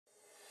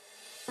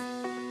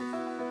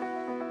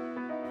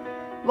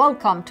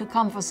Welcome to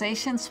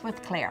Conversations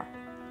with Claire.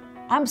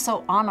 I'm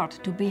so honored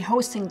to be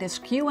hosting this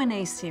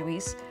Q&A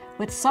series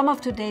with some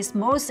of today's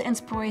most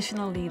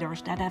inspirational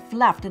leaders that have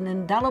left an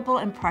indelible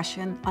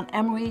impression on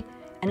Emory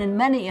and in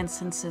many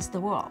instances the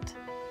world.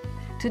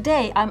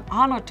 Today, I'm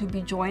honored to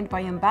be joined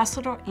by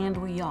Ambassador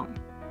Andrew Young.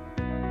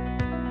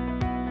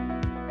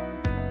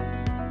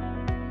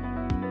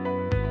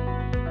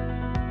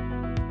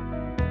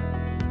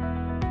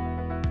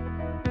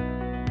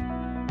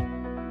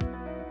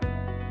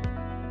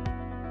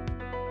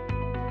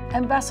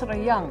 Ambassador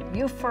Young,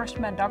 you first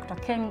met Dr.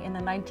 King in the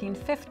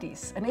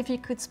 1950s, and if you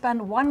could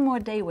spend one more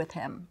day with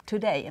him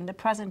today, in the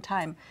present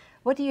time,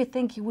 what do you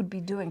think you would be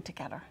doing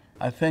together?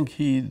 I think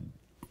he'd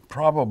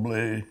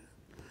probably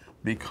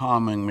be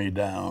calming me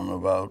down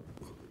about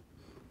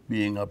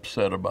being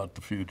upset about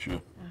the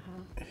future.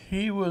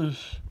 He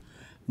was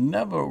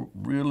never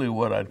really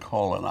what I'd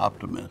call an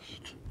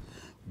optimist,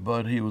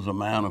 but he was a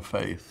man of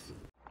faith.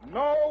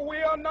 No, we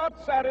are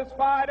not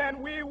satisfied, and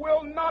we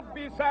will not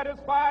be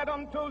satisfied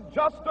until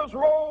justice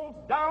rolls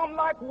down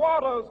like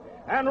waters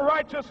and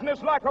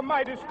righteousness like a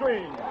mighty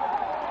stream.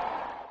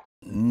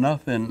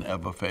 Nothing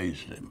ever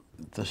fazed him.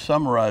 To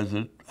summarize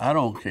it, I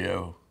don't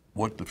care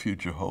what the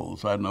future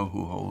holds. I know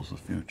who holds the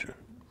future.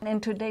 In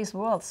today's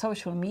world,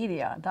 social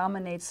media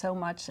dominates so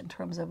much in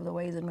terms of the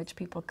ways in which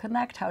people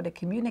connect, how they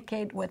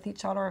communicate with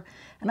each other.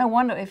 And I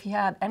wonder if you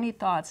had any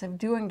thoughts if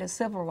during the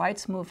civil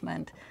rights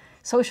movement,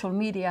 social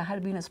media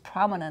had been as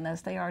prominent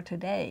as they are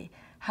today,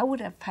 how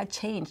would it have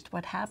changed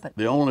what happened?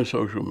 The only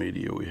social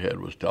media we had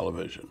was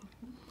television.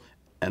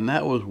 And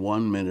that was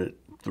 1 minute,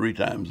 3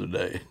 times a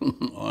day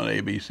on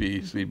ABC,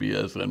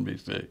 CBS,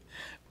 NBC.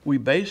 We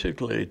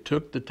basically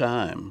took the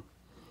time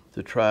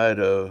to try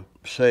to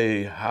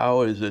say,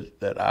 how is it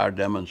that our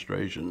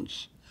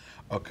demonstrations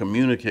are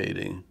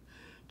communicating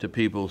to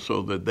people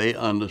so that they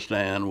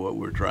understand what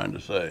we're trying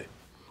to say?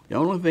 The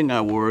only thing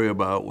I worry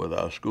about with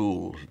our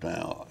schools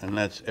now, and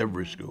that's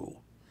every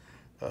school,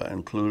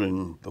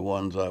 including the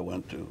ones I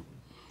went to,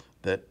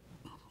 that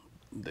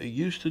they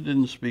used to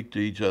didn't speak to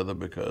each other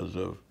because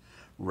of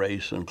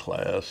race and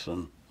class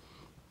and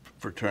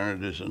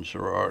fraternities and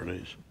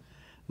sororities.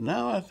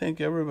 Now I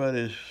think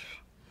everybody's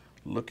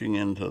looking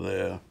into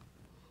their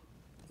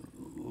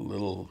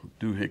little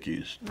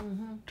doohickeys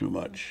too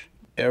much.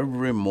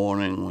 Every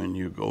morning when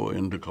you go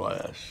into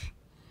class,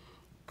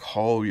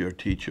 call your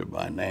teacher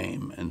by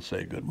name and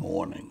say good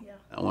morning. Yeah.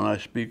 And when I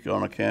speak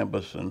on a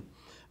campus and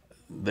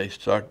they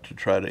start to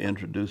try to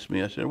introduce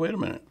me, I say, wait a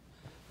minute.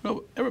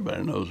 No,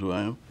 everybody knows who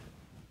I am.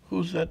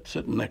 Who's that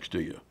sitting next to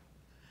you?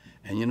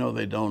 And you know,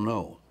 they don't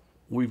know.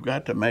 We've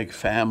got to make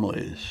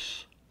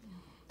families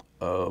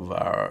of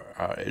our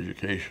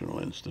educational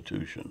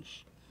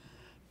institutions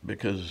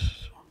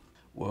because,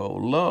 well,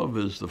 love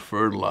is the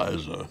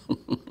fertilizer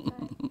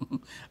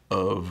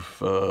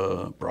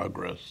of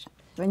progress.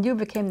 When you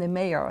became the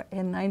mayor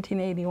in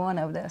 1981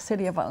 of the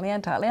city of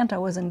Atlanta, Atlanta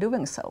wasn't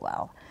doing so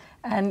well.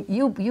 And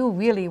you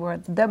really were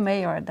the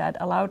mayor that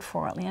allowed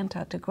for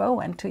Atlanta to grow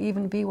and to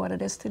even be what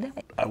it is today.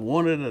 I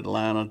wanted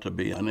Atlanta to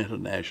be an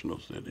international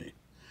city.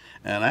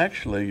 And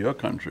actually, your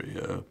country,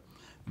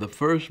 the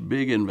first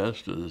big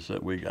investors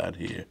that we got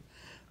here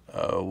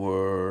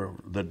were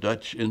the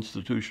Dutch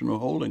Institutional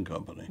Holding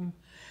Company.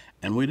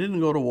 And we didn't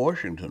go to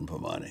Washington for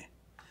money.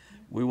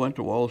 We went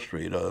to Wall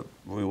Street,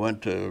 we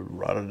went to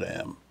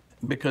Rotterdam,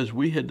 because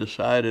we had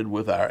decided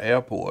with our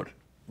airport,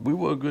 we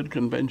were a good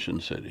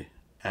convention city.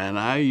 And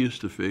I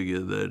used to figure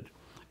that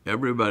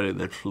everybody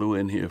that flew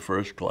in here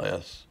first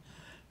class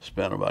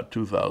spent about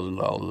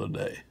 $2,000 a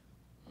day.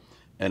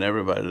 And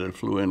everybody that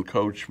flew in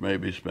coach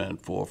maybe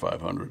spent $400 or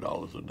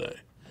 $500 a day.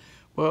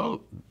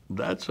 Well,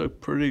 that's a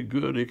pretty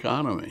good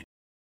economy.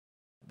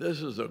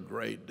 This is a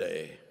great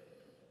day.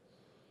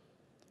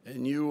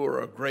 And you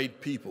are a great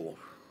people,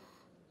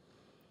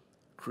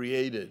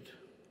 created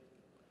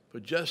for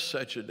just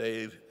such a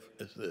day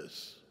as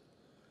this.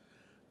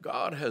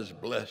 God has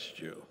blessed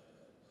you.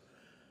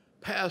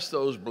 Pass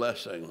those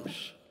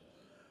blessings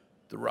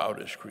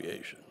throughout His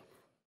creation.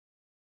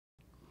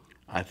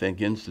 I think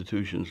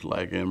institutions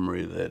like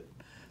Emory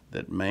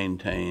that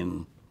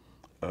maintain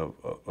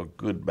a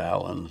good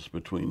balance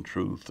between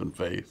truth and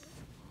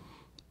faith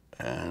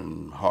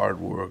and hard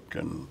work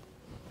and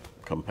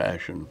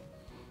compassion,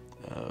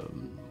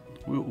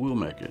 we'll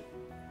make it.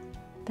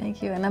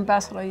 Thank you. And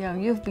Ambassador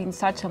Young, you've been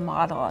such a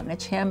model and a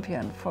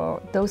champion for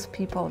those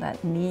people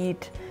that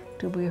need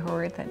to be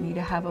heard, that need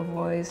to have a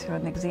voice. You're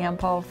an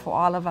example for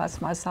all of us,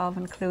 myself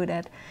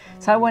included.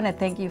 So I want to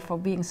thank you for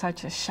being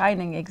such a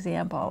shining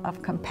example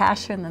of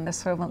compassion and the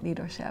servant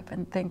leadership.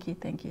 And thank you,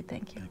 thank you,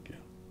 thank you. Thank you.